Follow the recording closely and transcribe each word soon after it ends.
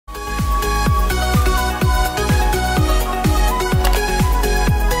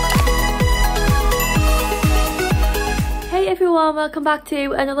everyone, welcome back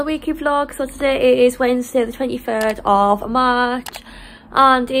to another weekly vlog. So today it is Wednesday the 23rd of March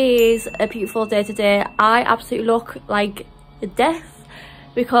and it is a beautiful day today. I absolutely look like death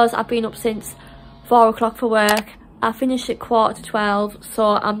because I've been up since 4 o'clock for work. I finished at 11:45, so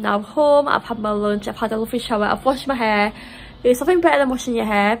I'm now home. I've had my lunch, I've had a lovely shower, I've washed my hair. There's nothing better than washing your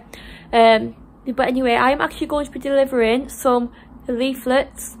hair. But anyway, I'm actually going to be delivering some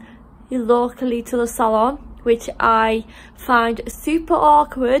leaflets locally to the salon, which I find super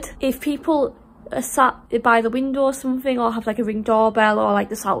awkward if people are sat by the window or something, or have like a ring doorbell, or like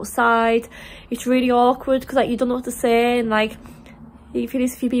this outside. It's really awkward because like you don't know what to say, and like you feel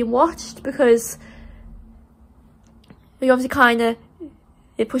as if you're being watched because you're obviously kind of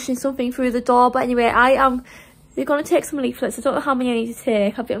pushing something through the door. But anyway, we're going to take some leaflets. I don't know how many I need to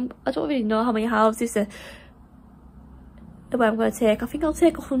take. I don't really know how many houses I'm going to take. I think I'll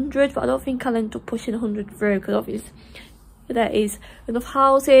take 100, but I don't think I'll end up pushing 100 through because obviously there is enough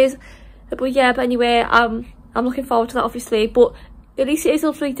houses. But yeah, but anyway, I'm looking forward to that obviously. But at least it is a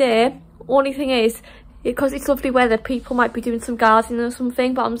lovely day. Only thing is, because it's lovely weather, people might be doing some gardening or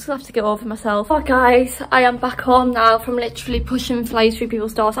something, but I'm just going to have to get over myself. Oh guys, I am back home now from literally pushing flies through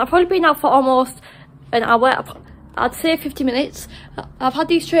people's doors. I've probably been out for almost an hour. I'd say 50 minutes. I've had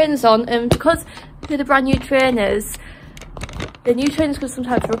these trainers on, and because they're the brand new trainers, the new trainers can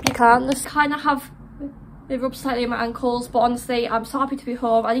sometimes rub, you can't. Just kind of have, they rub slightly on my ankles, but honestly, I'm so happy to be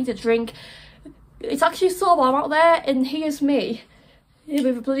home. I need a drink. It's actually so warm out there, and here's me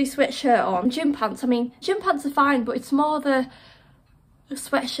with a bloody sweatshirt on. Gym pants, I mean, gym pants are fine, but it's more the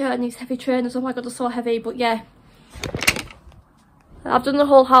sweatshirt and these heavy trainers. Oh my god, they're so heavy. But yeah, I've done the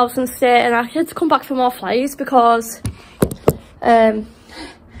whole house and state, and I had to come back for more flies because I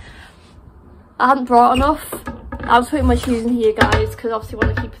hadn't brought enough. I was putting my shoes in here, guys, because obviously I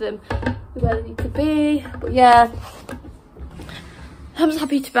want to keep them where they need to be. But yeah, I'm just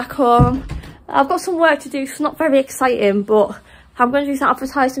happy to be back home. I've got some work to do, so it's not very exciting, but I'm going to do some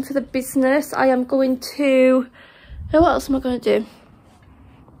advertising for the business. I am going to... what else am I going to do?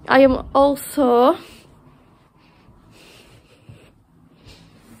 I am also... I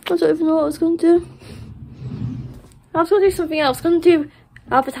don't even know what I was going to do. I was going to do something else. I was going to do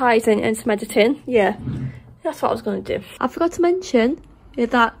advertising and some editing. Yeah, that's what I was going to do. I forgot to mention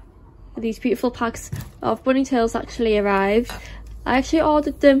that these beautiful packs of bunny tails actually arrived. I actually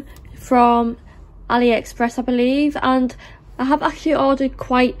ordered them from AliExpress, I believe, and I have actually ordered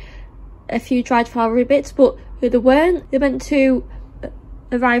quite a few dried flowery bits, but they meant to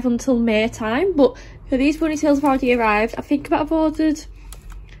arrive until May time. But these bunny tails have already arrived. I think I've ordered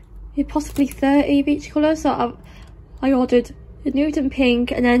possibly 30 of each colour. So I ordered the nude and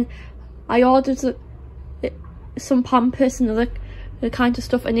pink, and then I ordered some Pampers and other kind of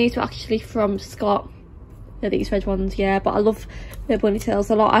stuff, and these were actually from Scott. They're these red ones, yeah, but I love the bunny tails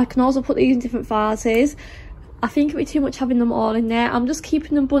a lot. I can also put these in different vases. I think it'd be too much having them all in there. I'm just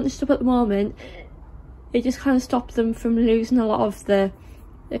keeping them bunched up at the moment. It just kind of stops them from losing a lot of the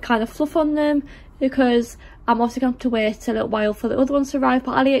kind of fluff on them, because I'm also going to have to wait a little while for the other ones to arrive.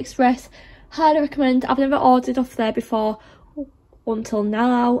 But AliExpress, highly recommend. I've never ordered off there before until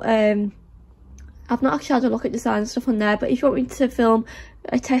now. I've not actually had a look at design and stuff on there, but if you want me to film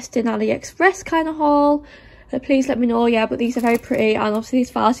a testing AliExpress kind of haul, please let me know. Yeah, but these are very pretty, and obviously these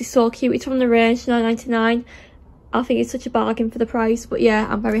vases are so cute. It's from the range, £9.99. I think it's such a bargain for the price, but yeah,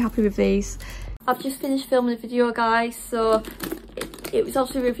 I'm very happy with these. I've just finished filming the video, guys, so it was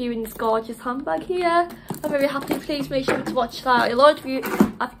obviously reviewing this gorgeous handbag here. I'm very happy. Please make sure to watch that. A lot of you,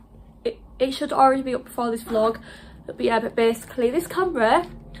 it should already be up before this vlog, but yeah, but basically this camera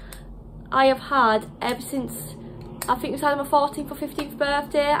I have had ever since, I think it was either my 14th or 15th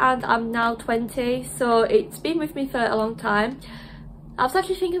birthday, and I'm now 20, so it's been with me for a long time. I was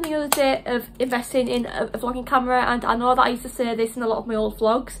actually thinking the other day of investing in a vlogging camera, and I know that I used to say this in a lot of my old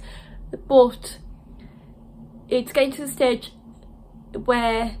vlogs, but it's getting to the stage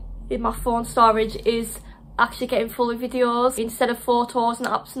where my phone storage is actually getting full of videos instead of photos and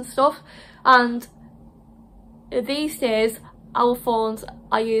apps and stuff. And these days our phones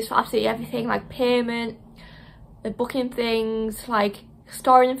are used for absolutely everything, like payment, booking things, like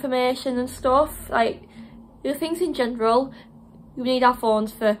storing information and stuff, like the things in general. We need our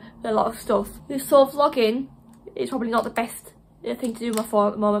phones for a lot of stuff. So vlogging is probably not the best thing to do with my phone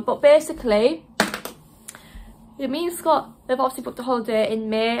at the moment, but basically me and Scott have obviously booked a holiday in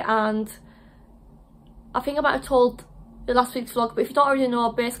May, and I think I might have told the last week's vlog, but if you don't already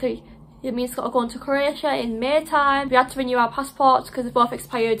know, basically me and Scott are going to Croatia in May time. We had to renew our passports because they both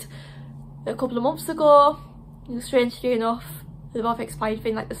expired a couple of months ago. Strangely enough, they both expired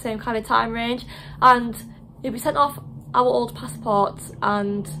in like the same kind of time range, and it'll be sent off our old passports,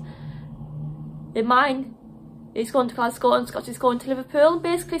 and in mine is going to Glasgow and Scott's is going to Liverpool.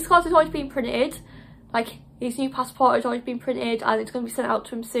 Basically Scott's has already been printed, like his new passport has already been printed and it's going to be sent out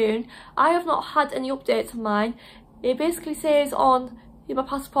to him soon. I have not had any updates on mine. It basically says on my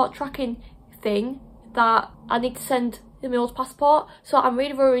passport tracking thing that I need to send my old passport, so I'm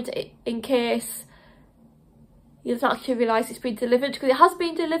really worried in case he doesn't actually realise it's been delivered, because it has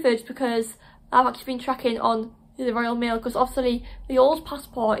been delivered, because I've actually been tracking on the Royal Mail, because obviously the old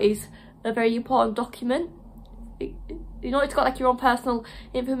passport is a very important document. You know, it's got like your own personal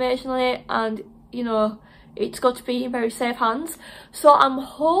information on it, and you know, it's got to be in very safe hands. So I'm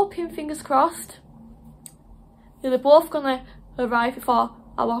hoping, fingers crossed, they're both gonna arrive before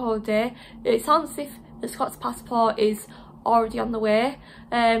our holiday. It sounds as if the Scots passport is already on the way,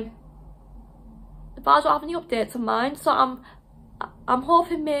 but I don't have any updates on mine, so I'm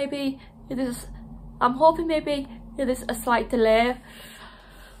hoping maybe there's a slight delay.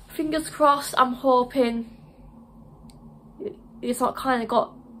 Fingers crossed. I'm hoping it's not kind of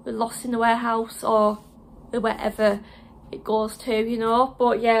got lost in the warehouse or wherever it goes to, you know.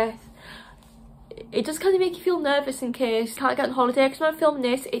 But yeah, it just kind of makes you feel nervous in case you can't get on holiday, because when I'm filming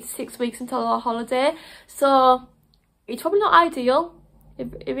this it's 6 weeks until our holiday, so it's probably not ideal.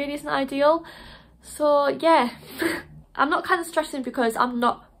 It really isn't ideal. So yeah, I'm not kind of stressing, because I'm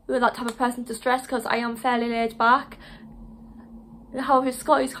not really that type of person to stress, because I am fairly laid back. However,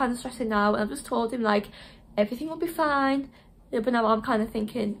 Scott is kind of stressing now, and I've just told him like everything will be fine. But now I'm kind of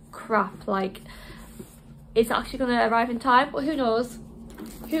thinking, crap, like it's actually going to arrive in time, but who knows?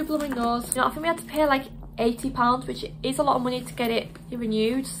 Who blooming knows? You know, I think we had to pay like £80, which is a lot of money to get it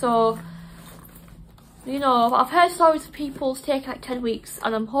renewed. So, you know, I've heard stories of people taking like 10 weeks,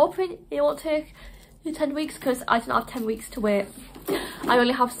 and I'm hoping it won't take 10 weeks, because I don't have 10 weeks to wait. I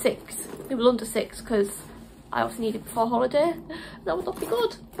only have 6. It was under 6, because I also need it before holiday. That would not be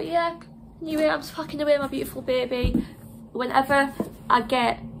good. But yeah, anyway, I'm just packing away my beautiful baby. Whenever I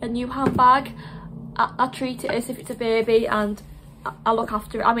get a new handbag, I treat it as if it's a baby, and I look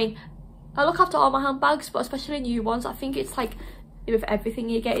after it. I mean, I look after all my handbags, but especially new ones. I think it's like with everything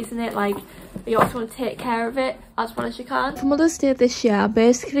you get, isn't it? Like, you also want to take care of it as well as you can. For Mother's Day this year, I'm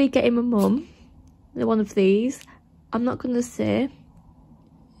basically getting my mum one of these. I'm not going to say,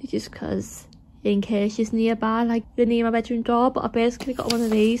 just because in case she's nearby, like near my bedroom door, but I basically got one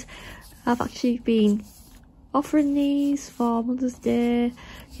of these. I've actually been offering these for Mother's Day.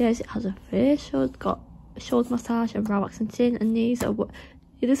 Yes, it has a facial, it's got a shoulder massage and brow accenting, and these are,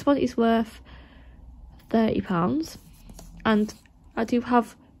 this one is worth £30, and I do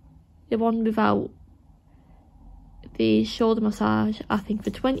have the one without the shoulder massage, I think, for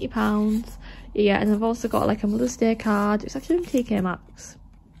 £20. Yeah, and I've also got like a Mother's Day card. It's actually from TK Maxx.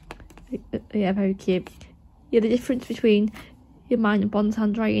 Yeah, very cute. Yeah, the difference between mine and Bond's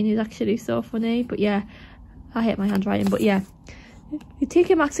handwriting is actually so funny. But yeah, I hate my handwriting. But yeah, the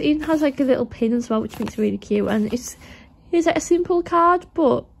TK Maxx, it even has like a little pin as well, which makes it really cute. And it's like a simple card,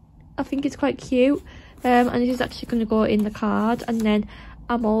 but I think it's quite cute. And it is actually going to go in the card. And then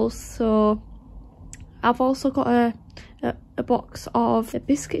I've also got a box of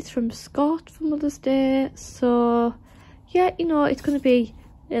biscuits from Scott for Mother's Day. So yeah, you know, it's going to be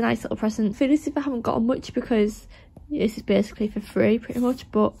a nice little present. For this, if I haven't got much, because this is basically for free pretty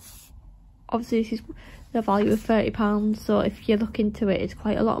much, but obviously this is the value of £30, so if you look into it, it's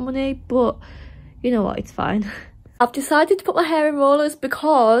quite a lot of money, but you know what, it's fine. I've decided to put my hair in rollers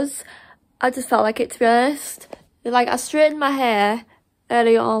because I just felt like it, to be honest. Like, I straightened my hair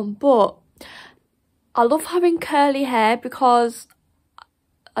early on, but I love having curly hair because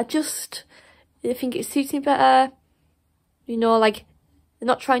I think it suits me better. You know, like, I'm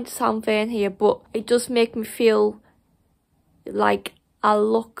not trying to sound vain here, but it does make me feel like I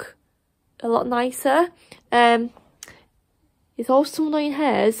look a lot nicer. There's also some annoying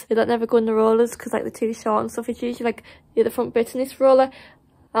hairs that never go in the rollers because like they're too short and stuff. It's usually like the front bit in this roller.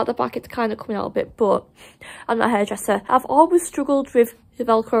 At the back it's kind of coming out a bit, but I'm not a hairdresser. I've always struggled with the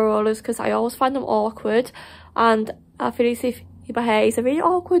Velcro rollers because I always find them awkward, and I feel as if my hair is a really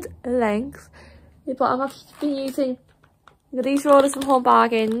awkward length. But I've actually been using these rollers from Home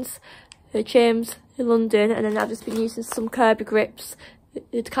Bargains, James in London, and then I've just been using some Kirby grips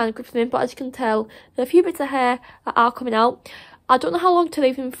to kind of grip them in. But as you can tell, there are a few bits of hair that are coming out. I don't know how long to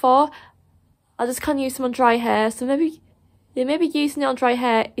leave them for. I just can't use them on dry hair, so maybe using it on dry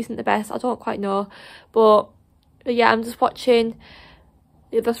hair isn't the best. I don't quite know, but yeah, I'm just watching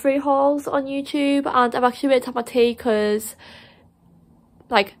the 3 hauls on YouTube, and I'm actually waiting to have my tea because,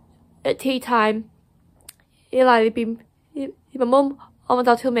 like, at tea time, it'll either be my mum or my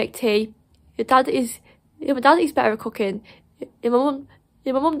dad who'll make tea. Your dad is my dad eats better at cooking. My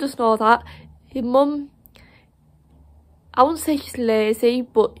mum does know that. My mum, I wouldn't say she's lazy,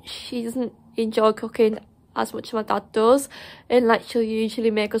 but she doesn't enjoy cooking as much as my dad does. And like, she'll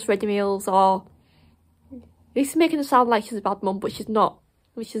usually make us ready meals, or it's making her sound like she's a bad mum, but she's not.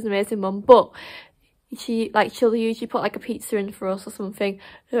 She's an amazing mum, but she'll usually put like a pizza in for us or something,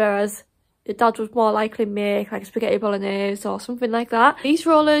 whereas the dad would more likely make like spaghetti bolognese or something like that. These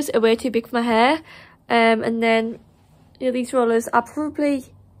rollers are way too big for my hair, and then these rollers are probably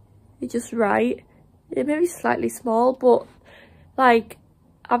just right. They're maybe slightly small, but like,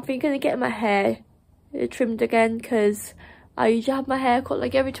 I'm thinking of getting my hair trimmed again, because I usually have my hair cut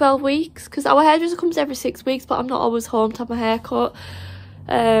like every 12 weeks, because our hairdresser comes every 6 weeks, but I'm not always home to have my hair cut.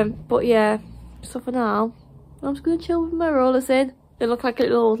 But yeah, so for now, I'm just going to chill with my rollers in. They look like a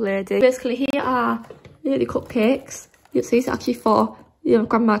little old lady. Basically, here are the cupcakes. You'll see it's actually for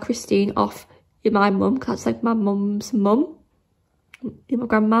Grandma Christine off my mum, because that's like my mum's mum. My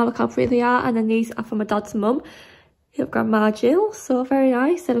grandma, look how pretty they are. And then these are for my dad's mum. You have Grandma Jill, so very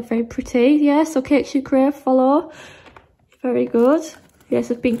nice. They look very pretty. Yeah, so cakes you crave, follow. Very good. Yes,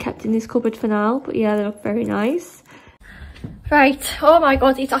 they've been kept in this cupboard for now, but yeah, they look very nice. Right, oh my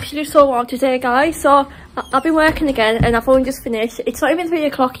god, it's actually so warm today, guys. So I've been working again and I've only just finished. It's not even 3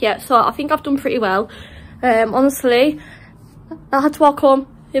 o'clock yet, so I think I've done pretty well. Honestly, I had to walk home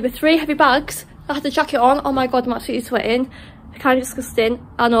with 3 heavy bags. I had the jacket on. Oh my god, I'm absolutely sweating. Kind of disgusting,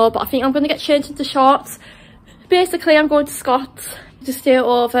 I know, but I think I'm going to get changed into shorts. Basically, I'm going to Scott's to stay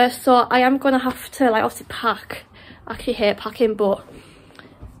over, so I am going to have to like obviously pack. I actually hate packing, but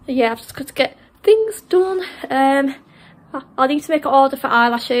yeah, I've just got to get things done. I need to make an order for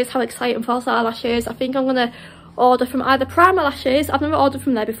eyelashes. How exciting for eyelashes. I think I'm going to order from either Primer Lashes, I've never ordered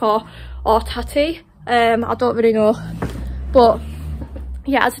from there before, or Tati. I don't really know, but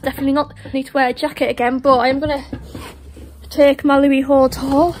yeah, I definitely not need to wear a jacket again, but I am going to take my Louis haul.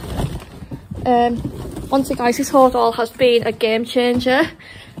 Honestly guys, this haul has been a game changer.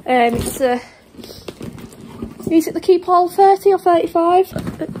 It's is it the Keep All 30 or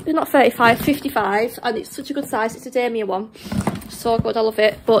 35? Not 35, 55, and it's such a good size. It's a Damien one. So good, I love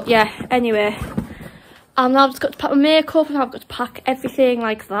it. But yeah, anyway, I've now just got to pack my makeup, and I've got to pack everything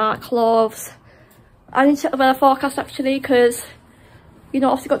like that, clothes. I need to check the weather forecast actually, because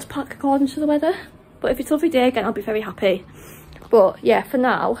obviously got to pack according to the weather. But if it's a lovely day again, I'll be very happy. But yeah, for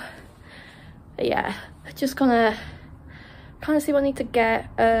now, yeah, just gonna kind of see what I need to get.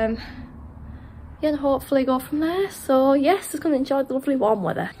 Yeah, and hopefully go from there. So yes, just gonna enjoy the lovely warm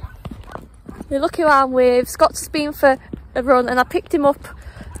weather. We're lucky I'm with. Scott's been for a run, and I picked him up.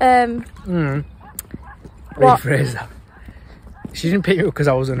 Rephrase that. She didn't pick me up because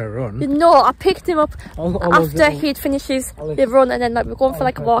I was on a run. No, I picked him up after he'd finished his run, and then like we're going for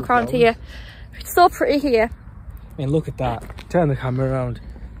like a walk around here. It's so pretty here. I mean, look at that. Turn the camera around.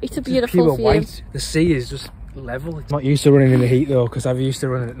 It's a beautiful view. White. The sea is just level. I'm not used to running in the heat though, because I've used to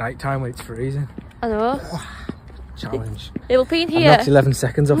running at night time when it's freezing. I know. Oh, challenge. It'll be in here. I've knocked 11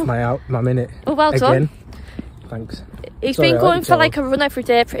 seconds off my minute. Oh, well done. Thanks. He's been going for like a run every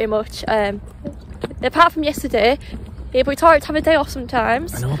day pretty much. Apart from yesterday. Yeah, but we taught it to have a day off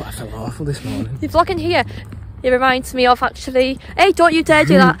sometimes. I know, but I felt awful this morning. The vlog in here, it reminds me of actually... Hey, don't you dare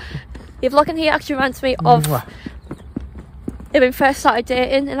do that. The vlog in here actually reminds me of... when we first started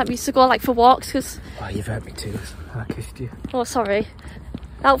dating, and like, we used to go like for walks, because... Oh, you've hurt me too. I kissed you. Oh, sorry.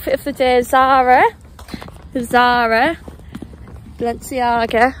 Outfit of the day, Zara,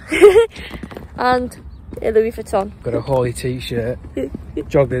 Balenciaga, and Louis Vuitton. Got a Holy t-shirt,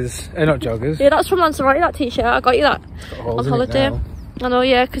 joggers, not joggers. Yeah, that's from Lanzarote, that t-shirt. I got you that on holiday. I know,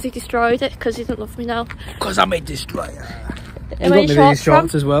 yeah, because he destroyed it, because he doesn't love me now. Because I'm a destroyer. You got me these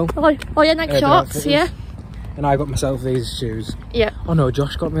shorts as well. Oh yeah, Nike shorts, yeah. And I got myself these shoes. Yeah. Oh no,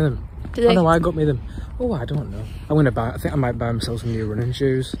 Josh got me them. Did he? Oh no, I got me them. Oh, I don't know. I think I might buy myself some new running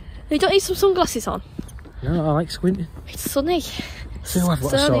shoes. You don't need some sunglasses on? No, I like squinting. It's sunny. So I've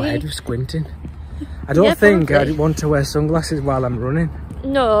got a sore head with squinting. I don't think I'd want to wear sunglasses while I'm running.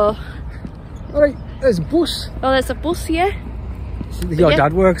 No. Alright, there's a bus. Oh, there's a bus, yeah. Your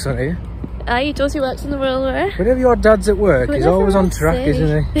dad works on here. Aye, he does. He works in the railway. Whenever your dad's at work, he's always on track,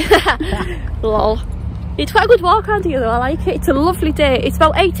 isn't he? Lol. It's quite a good walk around here though, I like it. It's a lovely day. It's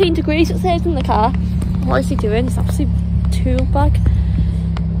about 18 degrees, it says in the car. What is he doing? It's absolutely tool bag.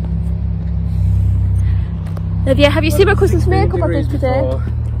 Have you seen my cousin's makeup I did today?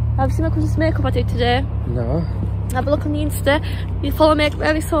 Have you seen my cousin's makeup I did today? No. Have a look on the Insta. You follow me at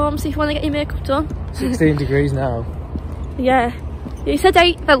Aliceholmes if you want to get your makeup done. 16 degrees now. Yeah. He said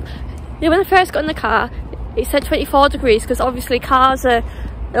when I first got in the car, it said 24 degrees because obviously cars are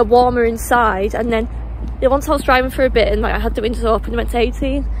warmer inside, and then Yeah, once I was driving for a bit and like I had the windows open, it went to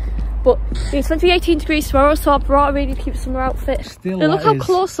 18. But it's meant to be 18 degrees tomorrow, so I brought a really cute summer outfit. Still, look how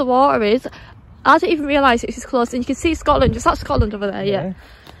close the water is. I didn't even realise it was close, and you can see Scotland. Is that Scotland over there? Yeah.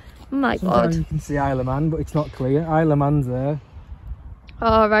 Oh my god. You can see Isle of Man, but it's not clear. Isle of Man's there.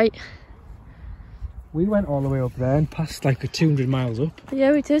 All right. We went all the way up there and passed like 200 miles up.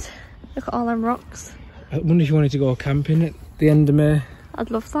 Yeah, we did. Look at all them rocks. I wonder if you wanted to go camping at the end of May.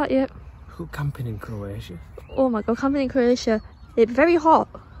 I'd love that, yeah. Go camping in Croatia. Oh my god, camping in Croatia. It'd be very hot.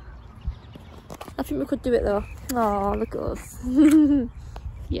 I think we could do it though. Oh, look at us.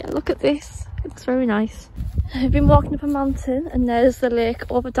 Yeah, look at this. It looks very nice. I've been walking up a mountain and there's the lake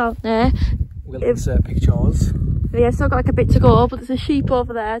over down there. We'll insert pictures. Yeah, still got like a bit to go, but there's a sheep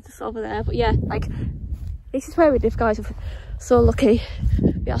over there, just over there. But yeah, like, this is where we live, guys. We're so lucky.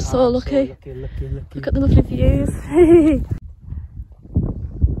 We are so lucky. So lucky. Look at the lovely views.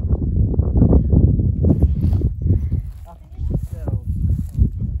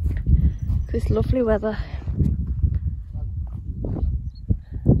 This lovely weather.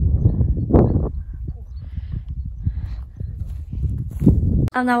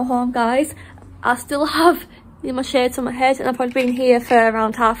 I'm now home, guys. I still have my shades on my head and I've probably been here for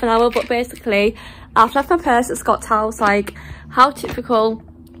around half an hour, but basically I've left my purse at Scott's house. Like, how typical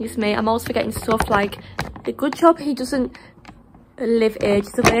is me. I'm always forgetting stuff. Like, a good job he doesn't live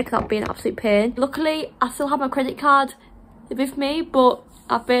ages away, because that'd be an absolute pain. Luckily I still have my credit card with me, but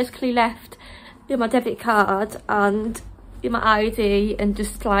I've basically left my debit card and my ID and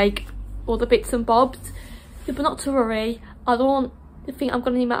just like other bits and bobs. But not to worry, I don't think I'm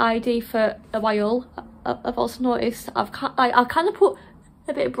gonna need my ID for a while. I've also noticed I've kind of put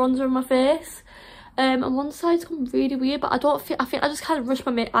a bit of bronzer on my face, and one side's gone really weird, but I think I just kind of rushed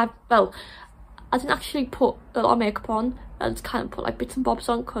my makeup. Well, I didn't actually put a lot of makeup on. I just kind of put like bits and bobs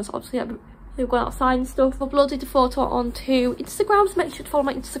on, because obviously we're going outside and stuff. I've uploaded the photo onto Instagram, so make sure to follow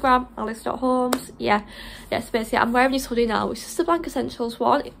my Instagram, Aliceholmes. Yeah, so basically I'm wearing this hoodie now. It's just a Blank Essentials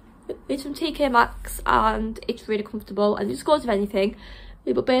one. It's from TK Maxx and it's really comfortable and it just goes with anything.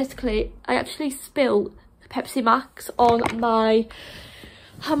 But basically I actually spilled Pepsi Max on my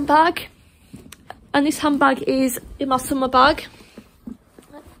handbag, and this handbag is in my summer bag,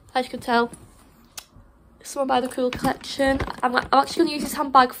 as you can tell. Summer by the Cool collection. I'm actually going to use this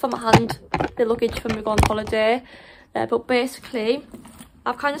handbag for my the luggage when we go on holiday, but basically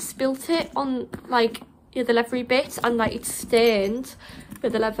I've kind of spilt it on like the leathery bits, and like it's stained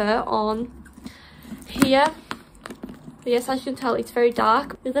with the leather on here. But yes, as you can tell, it's very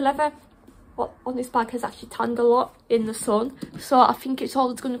dark. The leather on this bag has actually tanned a lot in the sun, so I think it's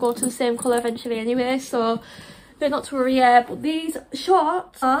all going to go to the same colour eventually anyway, so not to worry. Yeah, but these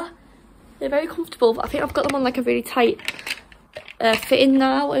shorts they're very comfortable, but I think I've got them on like a really tight fitting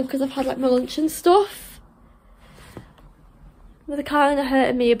now, and because I've had like my lunch and stuff, they're kind of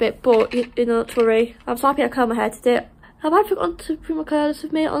hurting me a bit, but not to worry. I'm so happy I curled my hair today. Have I forgotten to bring my curlers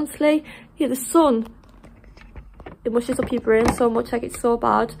with me, honestly? Yeah, the sun, it mushes up your brain so much, like it's so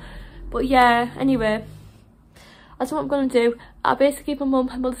bad. But yeah, anyway, that's what I'm going to do. I basically gave my mum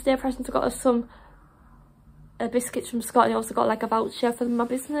her Mother's Day present. I got her some biscuits from Scott, and I also got like a voucher for my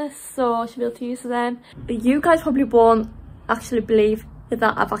business, so she'll be able to use them. But you guys probably won't actually believe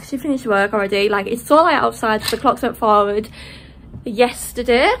that I've actually finished work already. Like, it's so light outside, so the clocks went forward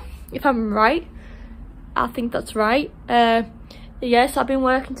yesterday, if I'm right. I think that's right. Yes, I've been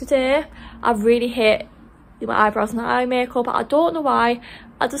working today. I really hate my eyebrows and eye makeup. I don't know why.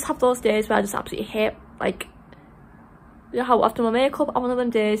 I just have those days where I just absolutely hate, like, you know how after my makeup, I'm one of them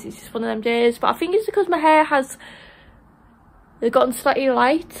days. It's just one of them days. But I think it's because my hair has gotten slightly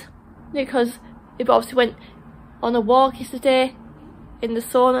light, because it obviously went on a walk yesterday in the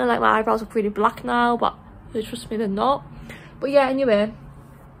sun, and like my eyebrows look really black now, but trust me, they're not. But yeah, anyway,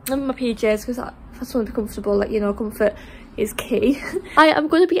 I'm in my PJs because I just want to be comfortable. Like, you know, comfort is key. I am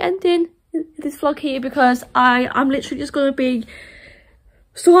going to be ending this vlog here because I'm literally just going to be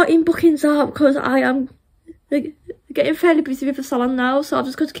sorting bookings out, because I am like getting fairly busy with the salon now, so I've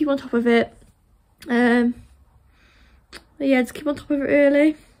just got to keep on top of it. Yeah, just keep on top of it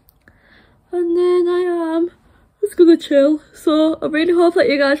really, and then I am just gonna chill. So I really hope that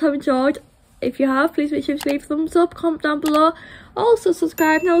you guys have enjoyed. If you have, please make sure to leave a thumbs up, comment down below, also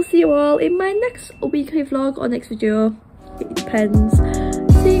subscribe, and I'll see you all in my next weekly vlog or next video. It depends.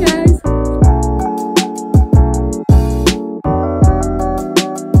 See you guys.